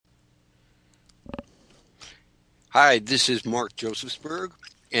Hi, this is Mark Josephsberg,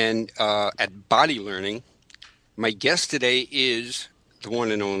 and at Body Learning, my guest today is the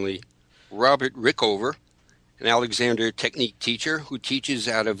one and only Robert Rickover, an Alexander Technique teacher who teaches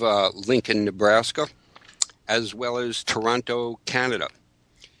out of Lincoln, Nebraska, as well as Toronto, Canada.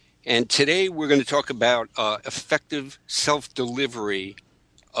 And today we're going to talk about effective self-delivery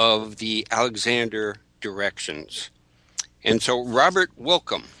of the Alexander directions. And so, Robert,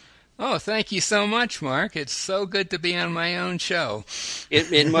 welcome. Oh, thank you so much, Mark. It's so good to be on my own show.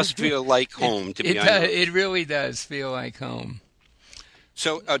 It must feel like It home to be it on does, your. it really does feel like home.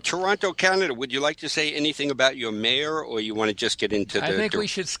 So, Toronto, Canada, would you like to say anything about your mayor, or you want to just get into I think we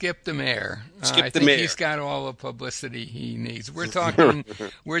should skip the mayor. I skip the think he's mayor? got all the publicity he needs. We're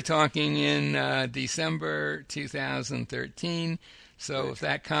talking in December 2013. So if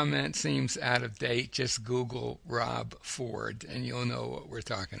that comment seems out of date, just Google Rob Ford and you'll know what we're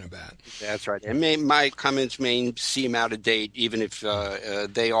talking about. That's right. And my comments may seem out of date, even if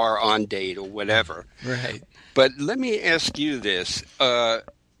they are on date or whatever. Right. But let me ask you this: the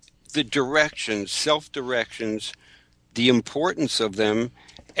directions, self-directions, the importance of them,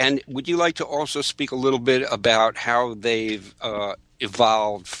 and would you like to also speak a little bit about how they've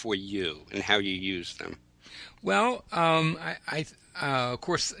evolved for you and how you use them? Well, of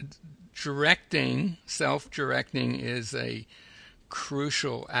course, self-directing is a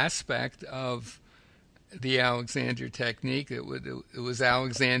crucial aspect of the Alexander technique. It was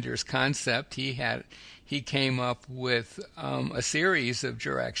Alexander's concept. He came up with a series of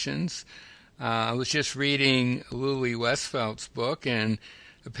directions. I was just reading Louis Westfeldt's book, and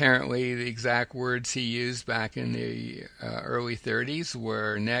apparently the exact words he used back in the early 30s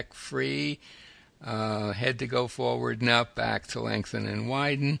were neck free, head to go forward and up, back to lengthen and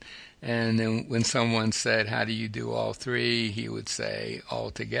widen. And then when someone said, "How do you do all three?" he would say,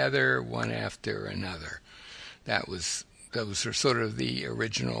 "All together, one after another." Those are sort of the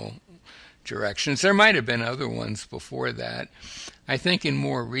original directions. There might have been other ones before that. I think in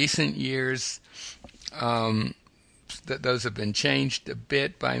more recent years, that those have been changed a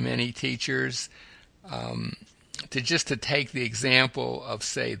bit by many teachers. To take the example of,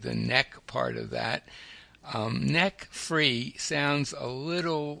 say, the neck part of that, neck free sounds a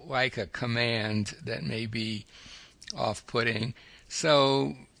little like a command that may be off-putting.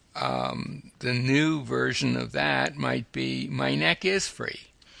 So the new version of that might be, "My neck is free."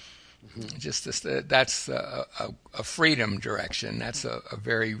 That's a freedom direction. That's a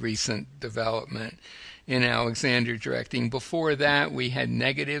very recent development in Alexander directing. Before that, we had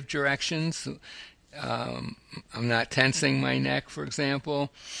negative directions. I'm not tensing my neck, for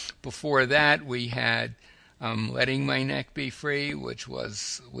example. Before that, we had letting my neck be free, which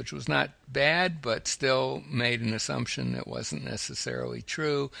was not bad, but still made an assumption that wasn't necessarily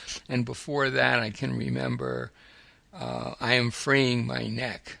true. And before that, I can remember I am freeing my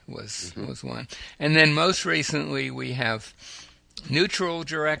neck was one. And then most recently, we have neutral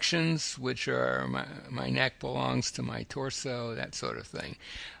directions, which are my neck belongs to my torso, that sort of thing.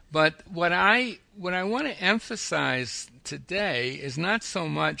 But what I want to emphasize today is not so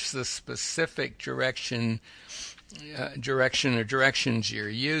much the specific direction or directions you're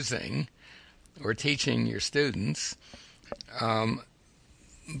using or teaching your students,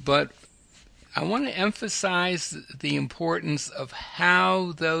 but I want to emphasize the importance of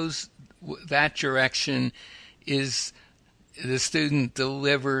how that direction is the student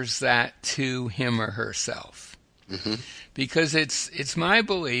delivers that to him or herself. Hmm. Because it's my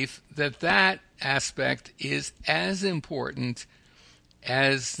belief that aspect is as important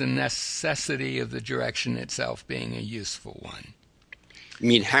as the necessity of the direction itself being a useful one. I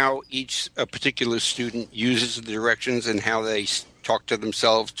mean, how each a particular student uses the directions and how they talk to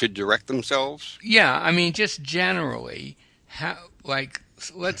themselves to direct themselves? Yeah, I mean, just generally, how like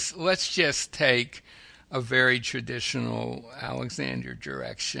let's just take a very traditional Alexander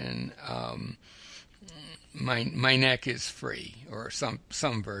direction. My neck is free, or some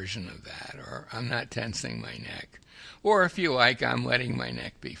version of that, or I'm not tensing my neck, or if you like, I'm letting my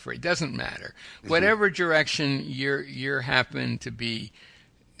neck be free. Doesn't matter. Hmm. Whatever direction you're happen to be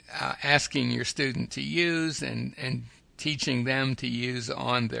asking your student to use and teaching them to use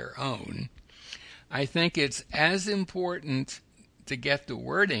on their own, I think it's as important to get the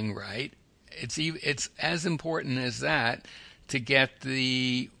wording right. It's as important as that to get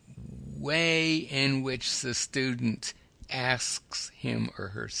the way in which the student asks him or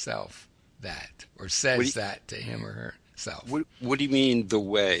herself that, or What says do that to him or herself. what do you mean the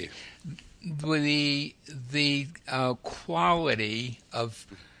way? The quality of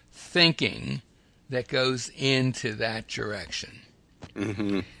thinking that goes into that direction.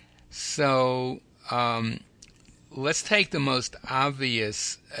 Hmm. So let's take the most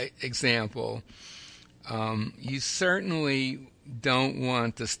obvious example. You certainly don't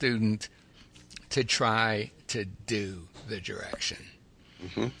want the student to try to do the direction.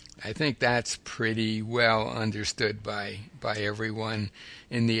 Mm-hmm. I think that's pretty well understood by everyone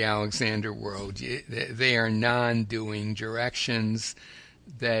in the Alexander world. They are non-doing directions.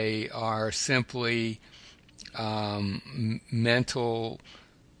 They are simply mental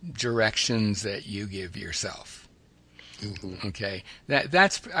directions that you give yourself. Mm-hmm. Okay,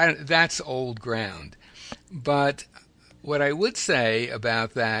 that's old ground. But what I would say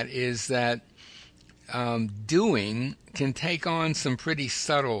about that is that doing can take on some pretty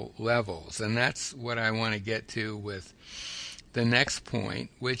subtle levels, and that's what I want to get to with the next point,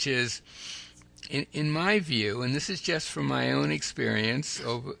 which is, in my view, and this is just from my own experience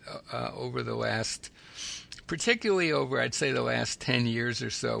over the last, particularly over, I'd say, the last 10 years or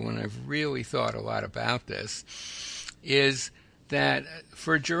so, when I've really thought a lot about this, is that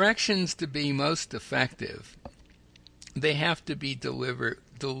for directions to be most effective, they have to be delivered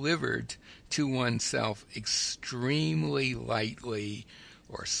to oneself extremely lightly,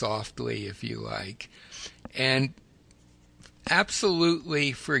 or softly if you like, and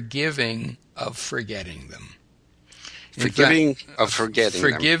absolutely forgiving of forgetting them. Forgiving of forgetting.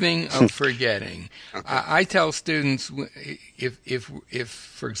 Okay. I tell students, if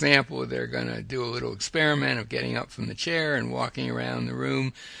for example they're going to do a little experiment of getting up from the chair and walking around the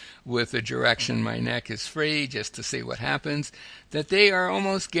room with the direction "my neck is free," just to see what happens, that they are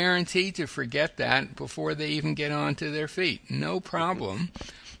almost guaranteed to forget that before they even get onto their feet. No problem.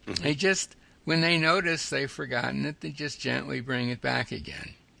 Mm-hmm. They just, when they notice they've forgotten it, they just gently bring it back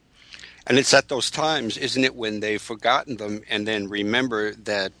again. And it's at those times, isn't it, when they've forgotten them and then remember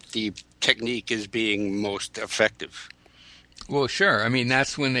that the technique is being most effective? Well, sure. I mean,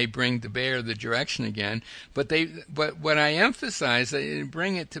 that's when they bring to bear the direction again. But what I emphasize, they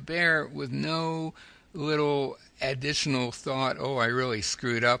bring it to bear with no little additional thought, oh, I really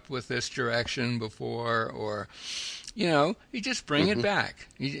screwed up with this direction before, or, you just bring it back.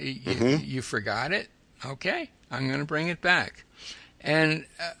 You forgot it? Okay, I'm going to bring it back. And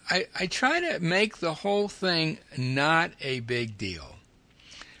I try to make the whole thing not a big deal.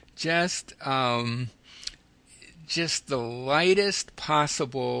 Just the lightest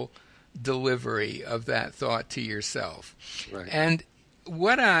possible delivery of that thought to yourself. Right. And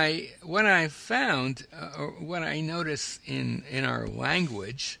what I found, or what I notice in our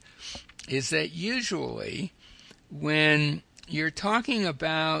language, is that usually when you're talking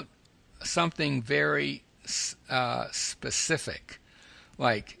about something very specific,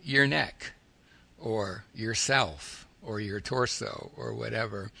 like your neck or yourself or your torso or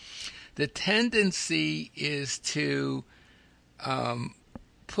whatever, the tendency is to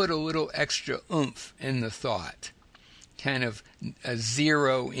put a little extra oomph in the thought, kind of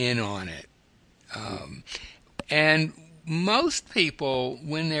zero in on it. And most people,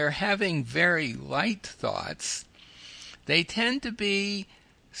 when they're having very light thoughts, they tend to be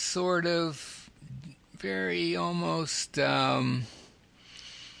sort of very almost, I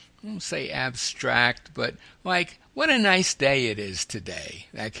won't say abstract, but like, what a nice day it is today,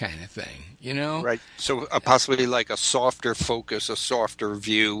 that kind of thing, Right. So possibly like a softer focus, a softer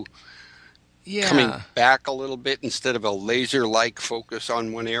view, yeah, coming back a little bit instead of a laser-like focus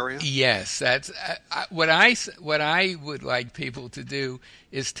on one area. Yes, that's what I would like people to do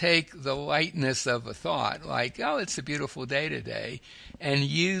is take the lightness of a thought, like, oh, it's a beautiful day today, and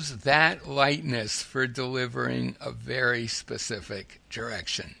use that lightness for delivering a very specific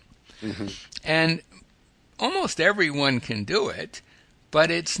direction. Mm-hmm. And almost everyone can do it, but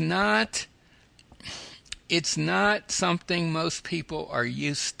it's not something most people are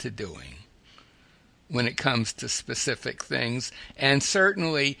used to doing when it comes to specific things, and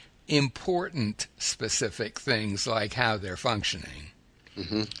certainly important specific things like how they're functioning.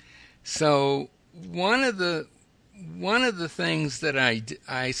 Mm-hmm. So one of the things that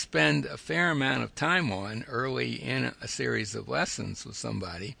I spend a fair amount of time on early in a series of lessons with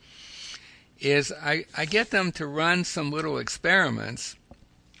somebody is I get them to run some little experiments.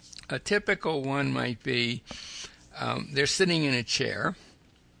 A typical one might be they're sitting in a chair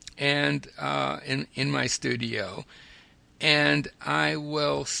and in my studio, and I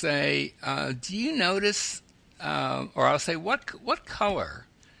will say, do you notice, or I'll say, what color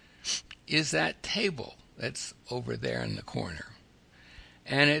is that table that's over there in the corner?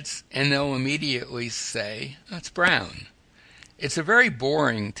 And they'll immediately say, oh, it's brown. It's a very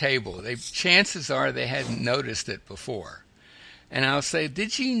boring table. Chances are they hadn't noticed it before. And I'll say,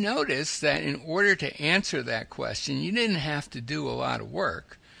 did you notice that in order to answer that question, you didn't have to do a lot of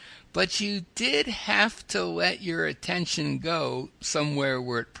work, but you did have to let your attention go somewhere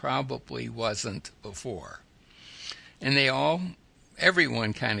where it probably wasn't before. And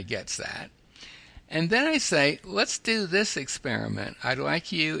everyone kind of gets that. And then I say, let's do this experiment. I'd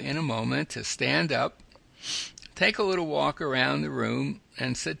like you in a moment to stand up, take a little walk around the room,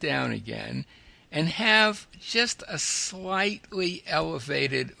 and sit down again, and have just a slightly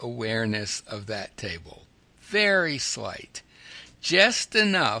elevated awareness of that table. Very slight. Just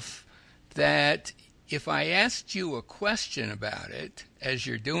enough that if I asked you a question about it as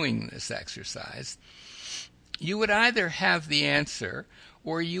you're doing this exercise, you would either have the answer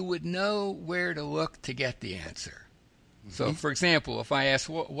or you would know where to look to get the answer. So, for example, if I ask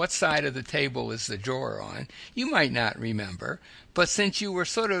what side of the table is the drawer on, you might not remember, but since you were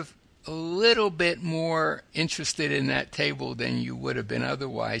sort of a little bit more interested in that table than you would have been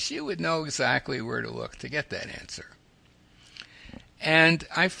otherwise, you would know exactly where to look to get that answer. And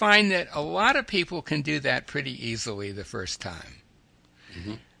I find that a lot of people can do that pretty easily the first time.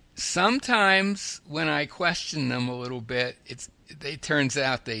 Mm-hmm. Sometimes when I question them a little bit, it turns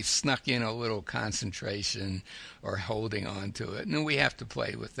out they've snuck in a little concentration or holding on to it, and we have to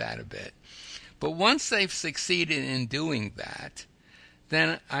play with that a bit. But once they've succeeded in doing that,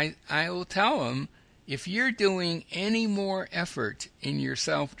 then I will tell them, if you're doing any more effort in your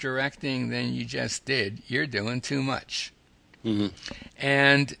self-directing than you just did, you're doing too much. Mm-hmm.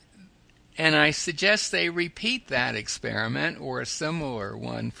 And I suggest they repeat that experiment or a similar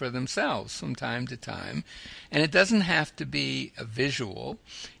one for themselves from time to time. And it doesn't have to be a visual.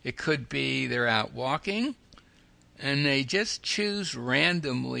 It could be they're out walking and they just choose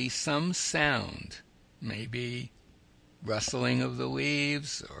randomly some sound, maybe rustling of the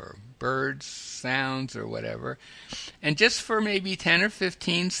leaves or birds sounds or whatever. And just for maybe 10 or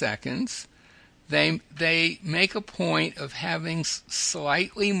 15 seconds, they make a point of having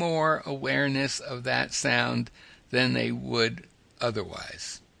slightly more awareness of that sound than they would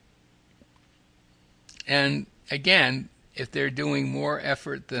otherwise. And again, if they're doing more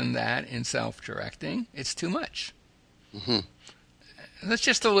effort than that in self-directing, it's too much. Mm-hmm. That's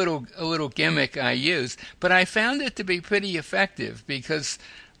just a little gimmick I use, but I found it to be pretty effective because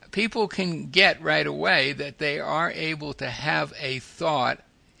people can get right away that they are able to have a thought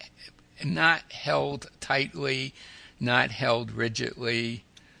not held tightly, not held rigidly,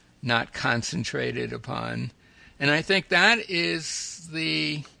 not concentrated upon. And I think that is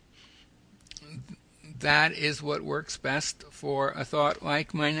what works best for a thought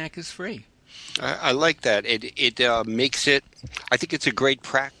like My Neck is Free. I like that. It makes it, I think it's a great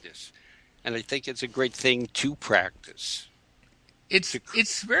practice. And I think it's a great thing to practice.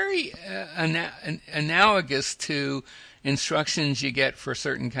 It's very analogous to instructions you get for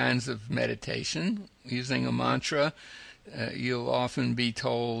certain kinds of meditation. Using a mantra, you'll often be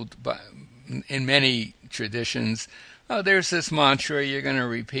told in many traditions, "Oh, there's this mantra. You're going to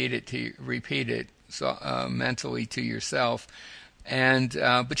repeat it mentally to yourself, and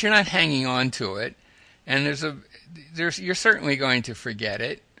but you're not hanging on to it. And you're certainly going to forget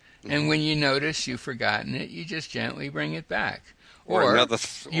it. And when you notice you've forgotten it, you just gently bring it back." Or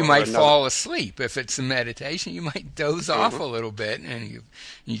you might fall asleep. If it's a meditation, you might doze off a little bit, and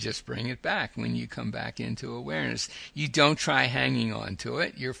you just bring it back when you come back into awareness. You don't try hanging on to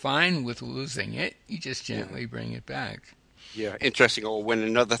it. You're fine with losing it. You just gently bring it back. Yeah, interesting. Or when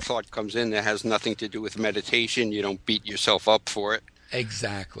another thought comes in that has nothing to do with meditation, you don't beat yourself up for it.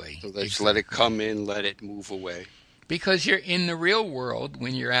 Exactly. So just let it come in, let it move away. Because you're in the real world,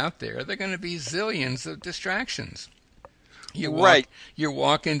 when you're out there are going to be zillions of distractions. You're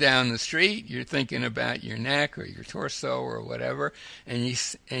walking down the street, you're thinking about your neck or your torso or whatever, and you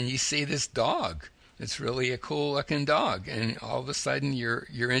see this dog. It's really a cool looking dog, and all of a sudden your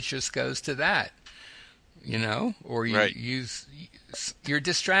interest goes to that, or you're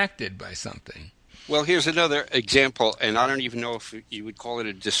distracted by something. Well, here's another example, and I don't even know if you would call it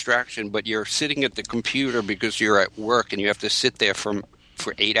a distraction, but you're sitting at the computer because you're at work and you have to sit there for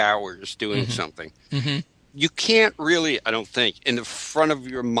 8 hours doing something. Mm-hmm. You can't really, I don't think, in the front of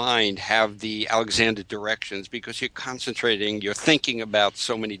your mind have the Alexander directions because you're concentrating, you're thinking about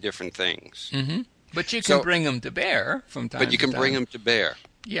so many different things. Mm-hmm. But you can bring them to bear from time to time. But you can bring them to bear.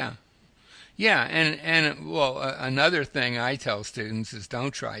 Yeah. Yeah, and another thing I tell students is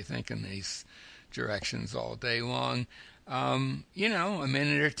don't try thinking these directions all day long. A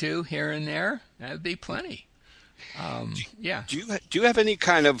minute or two here and there, that'd be plenty. Yeah. Do you have any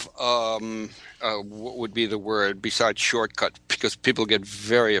kind of what would be the word besides shortcut? Because people get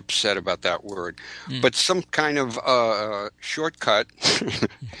very upset about that word, Mm. but some kind of shortcut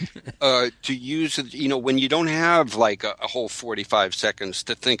to use it, when you don't have like a whole 45 seconds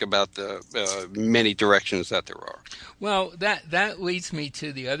to think about the many directions that there are. Well, that leads me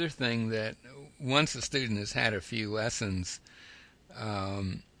to the other thing that once a student has had a few lessons,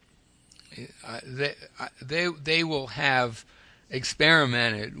 um, they will have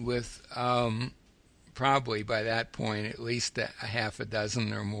experimented with probably by that point at least a half a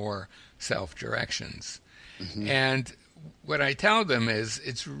dozen or more self directions. Hmm. And what I tell them is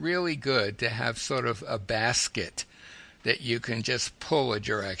it's really good to have sort of a basket that you can just pull a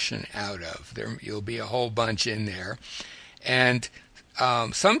direction out of. You'll be a whole bunch in there, and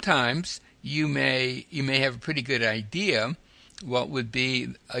sometimes you may have a pretty good idea what would be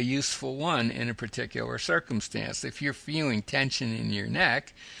a useful one in a particular circumstance. If you're feeling tension in your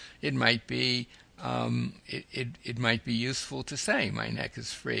neck, it might be it might be useful to say my neck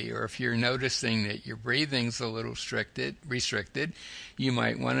is free. Or if you're noticing that your breathing's a little restricted, you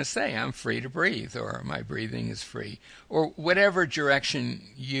might want to say I'm free to breathe, or my breathing is free, or whatever direction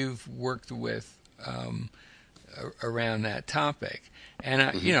you've worked with around that topic. And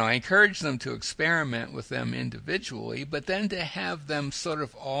I encourage them to experiment with them individually, but then to have them sort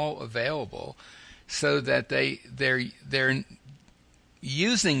of all available, so that they're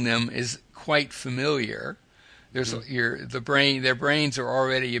using them is quite familiar. Their brains are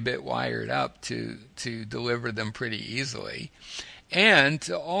already a bit wired up to deliver them pretty easily, and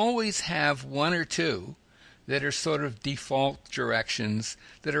to always have one or two that are sort of default directions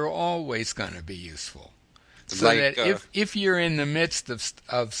that are always going to be useful. So Like, that if you're in the midst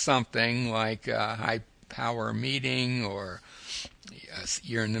of something like a high power meeting, or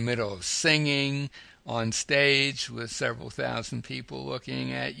you're in the middle of singing on stage with several thousand people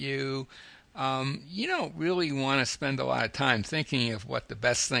looking at you, you don't really want to spend a lot of time thinking of what the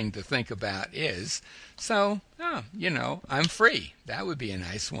best thing to think about is. So, I'm free. That would be a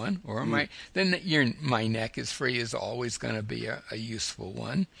nice one. Or my neck is free is always going to be a useful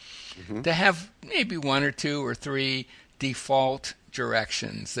one. mhm. To have maybe one or two or three default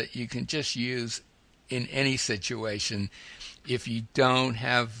directions that you can just use in any situation if you don't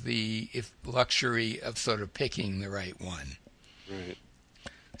have the luxury of sort of picking the right one. Right.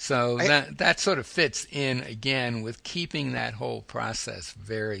 So I, that sort of fits in again with keeping that whole process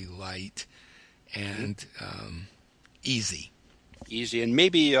very light and easy. Easy and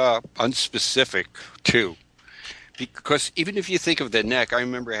maybe unspecific too. Because even if you think of the neck, I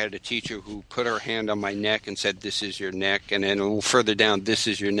remember I had a teacher who put her hand on my neck and said, "This is your neck," and then a little further down, "This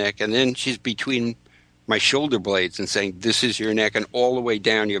is your neck," and then she's between my shoulder blades and saying, "This is your neck," and all the way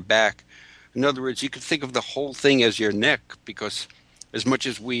down your back. In other words, you could think of the whole thing as your neck, because as much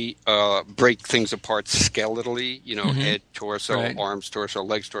as we break things apart skeletally, Hmm. head, torso, Right. arms, torso,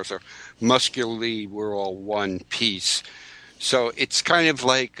 legs, torso, muscularly, we're all one piece. So it's kind of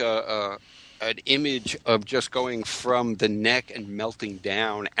like an image of just going from the neck and melting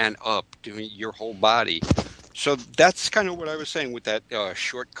down and up, doing your whole body. So that's kind of what I was saying with that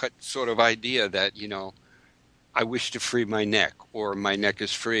shortcut sort of idea that, I wish to free my neck, or my neck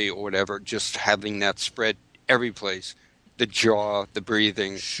is free, or whatever, just having that spread every place, the jaw, the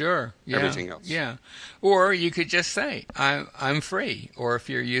breathing, Sure. Yeah. everything else. Yeah. Or you could just say, I'm free. Or if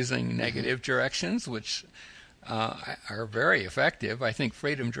you're using Hmm. negative directions, which are very effective, I think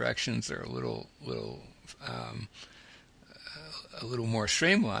freedom directions are um, a little more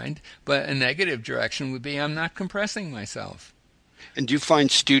streamlined. But a negative direction would be, I'm not compressing myself. And do you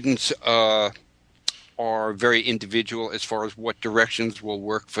find students are very individual as far as what directions will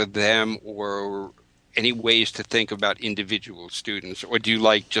work for them, or any ways to think about individual students? Or do you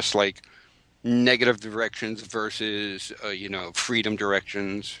like just like negative directions versus, freedom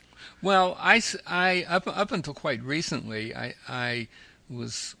directions? Well, up until quite recently, I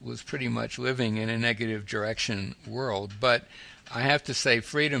was pretty much living in a negative direction world. But I have to say,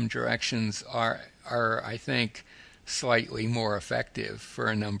 freedom directions are I think slightly more effective for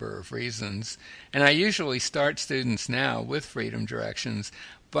a number of reasons. And I usually start students now with freedom directions,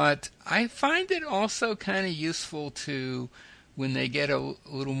 but I find it also kind of useful to, when they get a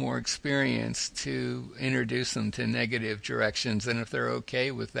little more experience, to introduce them to negative directions, and if they're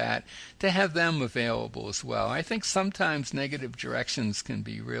okay with that, to have them available as well. I think sometimes negative directions can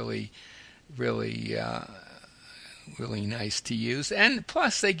be really, really, really nice to use, and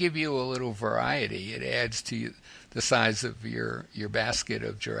plus they give you a little variety. It adds to the size of your basket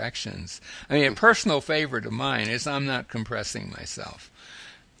of directions. I mean, a personal favorite of mine is I'm not compressing myself.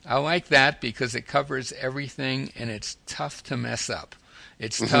 I like that because it covers everything and it's tough to mess up.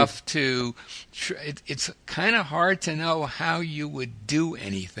 It's tough to, it's kind of hard to know how you would do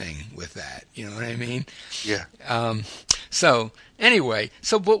anything with that. You know what I mean? Yeah. So anyway,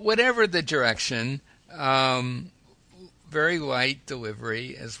 but whatever the direction, very light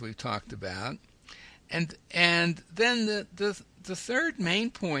delivery as we've talked about. And then the third main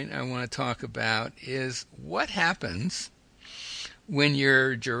point I want to talk about is what happens when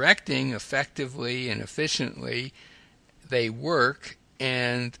you're directing effectively and efficiently, they work,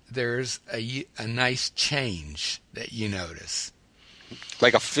 and there's a nice change that you notice.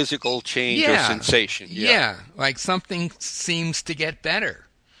 Like a physical change or sensation. Yeah, like something seems to get better.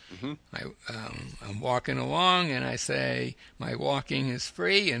 I'm walking along and I say my walking is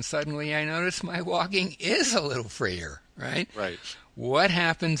free, and suddenly I notice my walking is a little freer, right? Right. What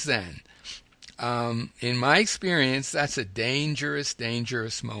happens then? In my experience, that's a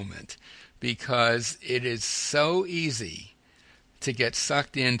dangerous moment because it is so easy to get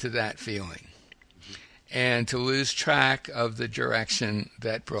sucked into that feeling and to lose track of the direction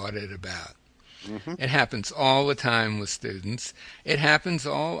that brought it about. It happens all the time with students.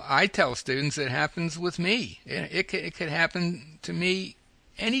 I tell students it happens with me. It could happen to me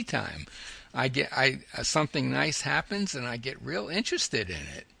anytime. Something nice happens and I get real interested in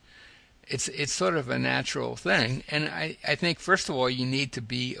it. It's sort of a natural thing. And I think, first of all, you need to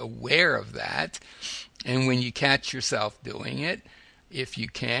be aware of that. And when you catch yourself doing it, if you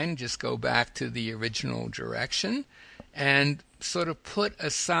can, just go back to the original direction and sort of put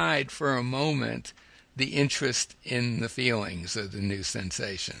aside for a moment the interest in the feelings of the new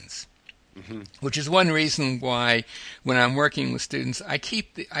sensations. Which is one reason why when I'm working with students, I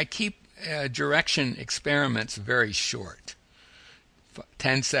keep direction experiments very short.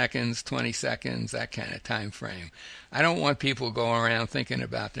 10 seconds, 20 seconds, that kind of time frame. I don't want people going around thinking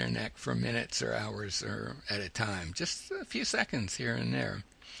about their neck for minutes or hours or at a time. Just a few seconds here and there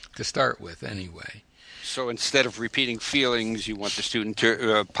to start with anyway. So instead of repeating feelings, you want the student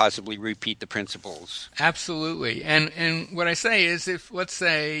to possibly repeat the principles. Absolutely. And what I say is, if, let's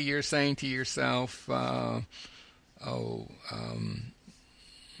say, you're saying to yourself,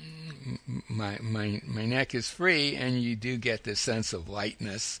 my neck is free, and you do get this sense of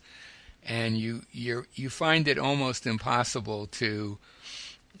lightness, and you find it almost impossible to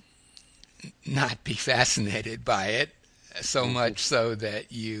not be fascinated by it, so much so that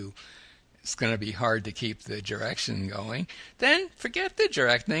it's going to be hard to keep the direction going. Then forget the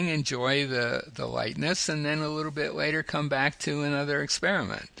directing, enjoy the lightness, and then a little bit later come back to another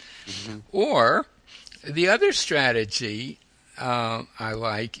experiment. Or the other strategy I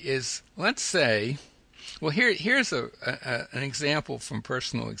like is, let's say, well, here's an example from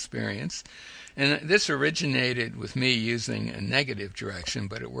personal experience, and this originated with me using a negative direction,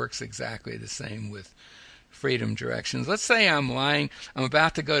 but it works exactly the same with freedom directions. Let's say I'm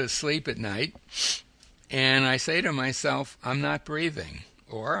about to go to sleep at night, and I say to myself, I'm not breathing,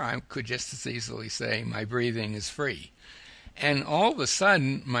 or I could just as easily say, my breathing is free. And all of a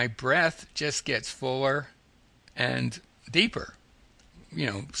sudden, my breath just gets fuller and deeper,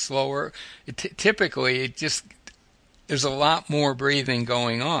 slower. Typically, there's a lot more breathing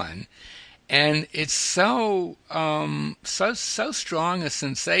going on. And it's so strong a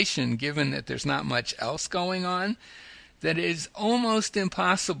sensation, given that there's not much else going on, that it is almost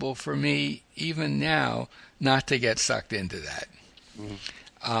impossible for me, even now, not to get sucked into that.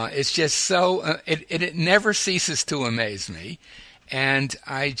 It's just so, it never ceases to amaze me. And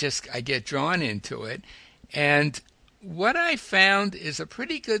I get drawn into it. And what I found is a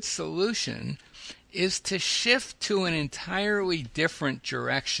pretty good solution is to shift to an entirely different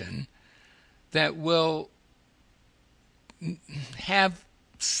direction that will have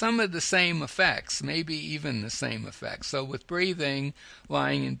some of the same effects, maybe even the same effects. So with breathing,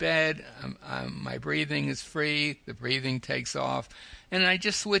 lying in bed, my breathing is free, the breathing takes off, and I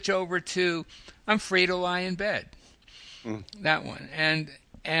just switch over to I'm free to lie in bed. That one. And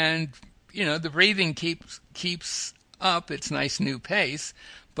the breathing keeps up its nice new pace,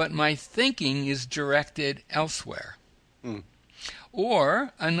 but my thinking is directed elsewhere.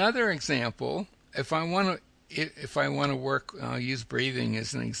 Or another example, if I want to work, I'll use breathing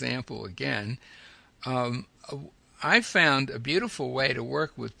as an example again. I found a beautiful way to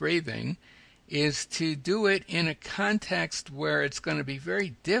work with breathing is to do it in a context where it's going to be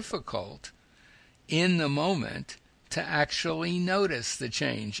very difficult in the moment to actually notice the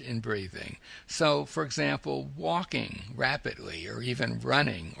change in breathing. So, for example, walking rapidly, or even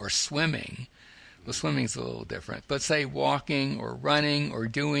running or swimming. Well, swimming's a little different, but say walking or running or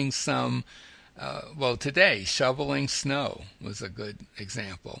doing some Well, today, shoveling snow was a good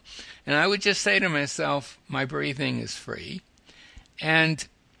example. And I would just say to myself, my breathing is free. And,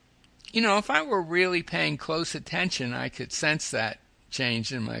 if I were really paying close attention, I could sense that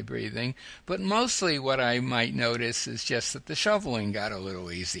change in my breathing. But mostly what I might notice is just that the shoveling got a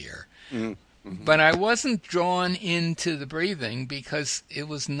little easier. Mm-hmm. But I wasn't drawn into the breathing because it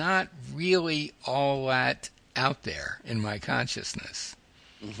was not really all that out there in my consciousness.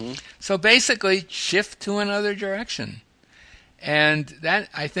 Mm-hmm. So basically, shift to another direction. And that,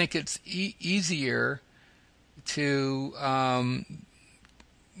 I think it's easier to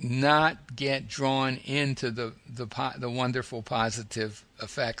not get drawn into the wonderful positive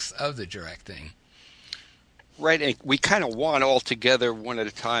effects of the directing. Right, and we kind of want all together one at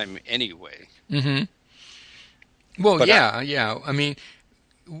a time anyway. Mm-hmm. Well, yeah. I mean,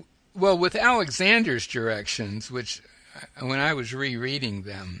 well, with Alexander's directions, which when I was rereading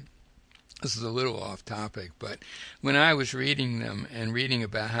them, this is a little off topic, but when I was reading them and reading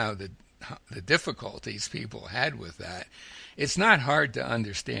about how the difficulties people had with that, it's not hard to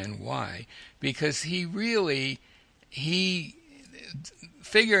understand why, because he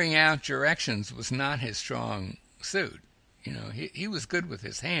figuring out directions was not his strong suit. He was good with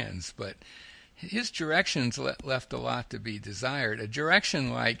his hands, but his directions left a lot to be desired. A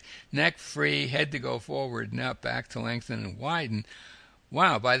direction like neck free, head to go forward and up, back to lengthen and widen.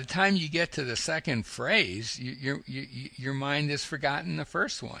 Wow! By the time you get to the second phrase, your mind has forgotten the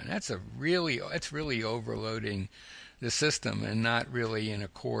first one. It's really overloading the system and not really in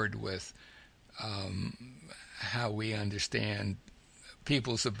accord with how we understand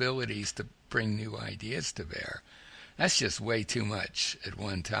people's abilities to bring new ideas to bear. That's just way too much at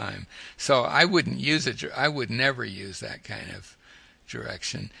one time. So I wouldn't use it. I would never use that kind of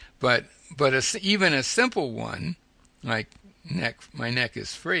direction. But even a simple one, like my neck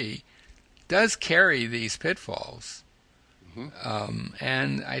is free, does carry these pitfalls. Mm-hmm.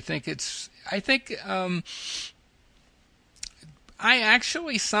 And I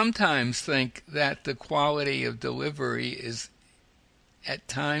actually sometimes think that the quality of delivery is at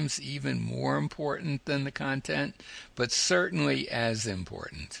times even more important than the content, but certainly as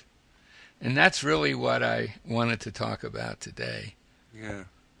important. And that's really what I wanted to talk about today. Yeah.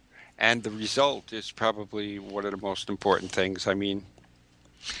 And the result is probably one of the most important things.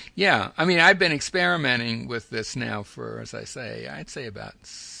 Yeah. I've been experimenting with this now for, as I say, I'd say about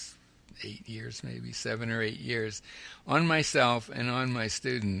 8 years, maybe 7 or 8 years, on myself and on my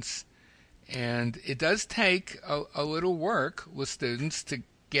students. And it does take a little work with students to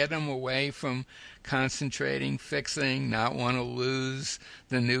get them away from concentrating, fixing, not want to lose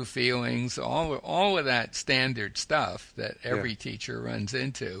the new feelings, all of that standard stuff that every teacher runs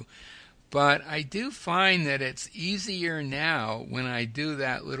into. But I do find that it's easier now when I do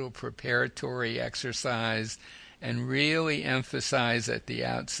that little preparatory exercise and really emphasize at the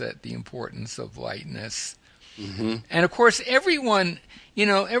outset the importance of lightness. Mm-hmm. And of course, everyone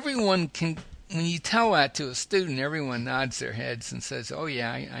can, when you tell that to a student, everyone nods their heads and says, "Oh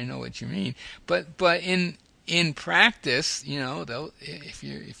yeah, I know what you mean." But in practice, they'll, if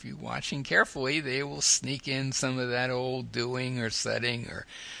you're watching carefully, they will sneak in some of that old doing or setting or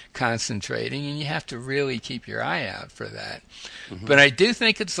concentrating, and you have to really keep your eye out for that. Mm-hmm. But I do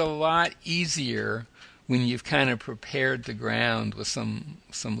think it's a lot easier when you've kind of prepared the ground with some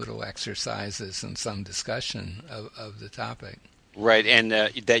little exercises and some discussion of the topic. Right, and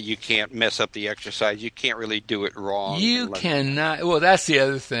that you can't mess up the exercise. You can't really do it wrong. You cannot. Well, that's the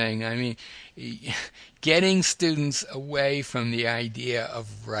other thing. Getting students away from the idea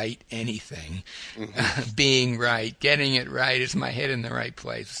of right anything, mm-hmm. Being right, getting it right, is my head in the right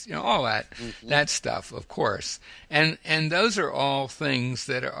place, all that, mm-hmm. that stuff, of course. And those are all things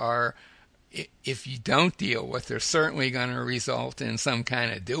that are, if you don't deal with, they're certainly going to result in some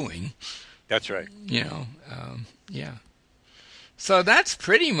kind of doing. That's right. Yeah. So that's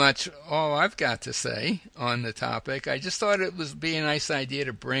pretty much all I've got to say on the topic. I just thought it would be a nice idea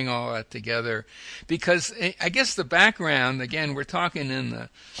to bring all that together because I guess the background, again, we're talking in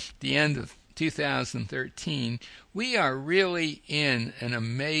the end of 2013. We are really in an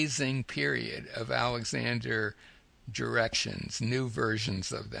amazing period of Alexander directions, new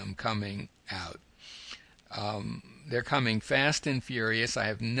versions of them coming out. They're coming fast and furious. I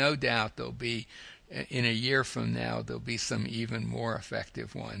have no doubt there'll be, in a year from now, there'll be some even more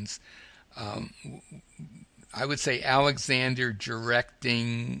effective ones. I would say Alexander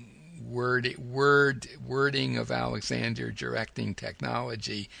directing wording of Alexander directing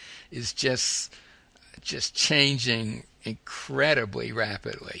technology is just changing incredibly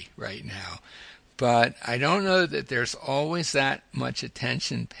rapidly right now. but I don't know that there's always that much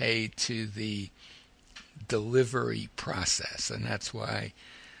attention paid to the delivery process, and that's why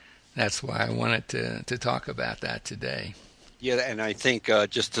I wanted to talk about that today. Yeah, and I think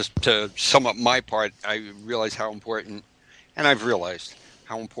just to sum up my part, I realize how important, and I've realized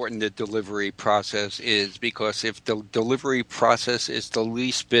how important the delivery process is, because if the delivery process is the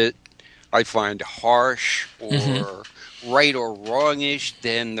least bit, I find, harsh or right or wrongish,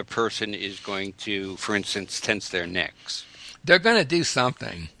 then the person is going to, for instance, tense their necks. They're going to do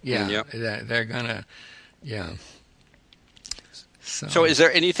something. Yeah, Yep. they're going to, yeah. So is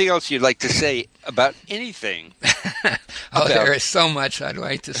there anything else you'd like to say about anything? There is so much I'd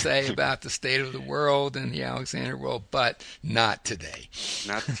like to say about the state of the world and the Alexander world, but not today.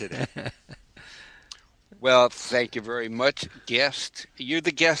 Not today. Well, thank you very much, guest. You're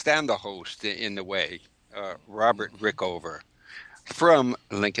the guest and the host in the way. Robert Rickover from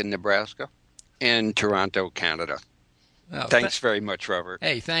Lincoln, Nebraska, and Toronto, Canada. Well, Thanks very much, Robert.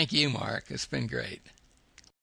 Hey, thank you, Mark. It's been great.